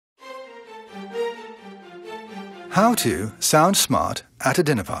How to sound smart at a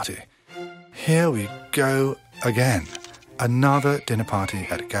dinner party. Here we go again. Another dinner party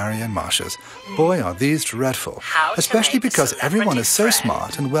at Gary and Marsha's. Boy, are these dreadful. Especially because everyone is so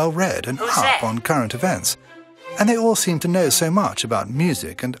smart and well-read and up on current events. And they all seem to know so much about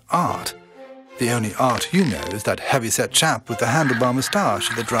music and art. The only art you know is that heavy-set chap with the handlebar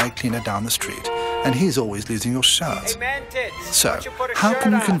moustache at the dry cleaner down the street. And he's always losing your shirts. So, how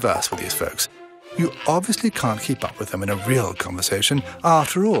can you converse with these folks? You obviously can't keep up with them in a real conversation.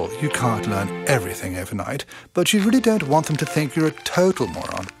 After all, you can't learn everything overnight, but you really don't want them to think you're a total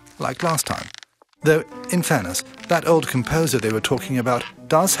moron, like last time. Though, in fairness, that old composer they were talking about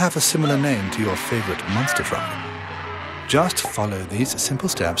does have a similar name to your favorite monster truck. Just follow these simple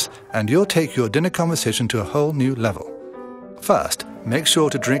steps, and you'll take your dinner conversation to a whole new level. First, make sure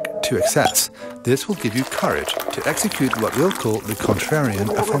to drink to excess. This will give you courage to execute what we'll call the Contrarian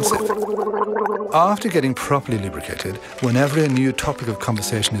Offensive. After getting properly lubricated, whenever a new topic of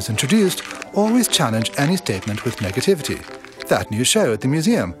conversation is introduced, always challenge any statement with negativity. That new show at the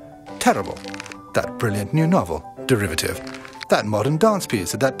museum? Terrible. That brilliant new novel? Derivative. That modern dance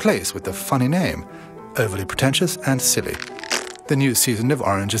piece at that place with the funny name? Overly pretentious and silly. The new season of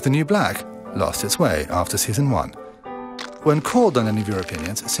Orange is the New Black? Lost its way after season 1. When called on any of your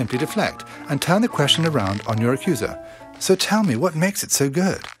opinions, simply deflect and turn the question around on your accuser. So tell me, what makes it so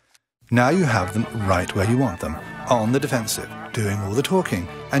good? Now you have them right where you want them, on the defensive, doing all the talking,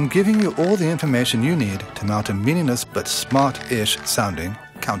 and giving you all the information you need to mount a meaningless but smart-ish sounding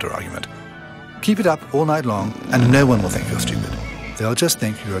counter-argument. Keep it up all night long, and no one will think you're stupid. They'll just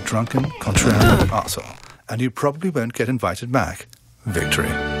think you're a drunken, contrarian arsehole, and you probably won't get invited back. Victory.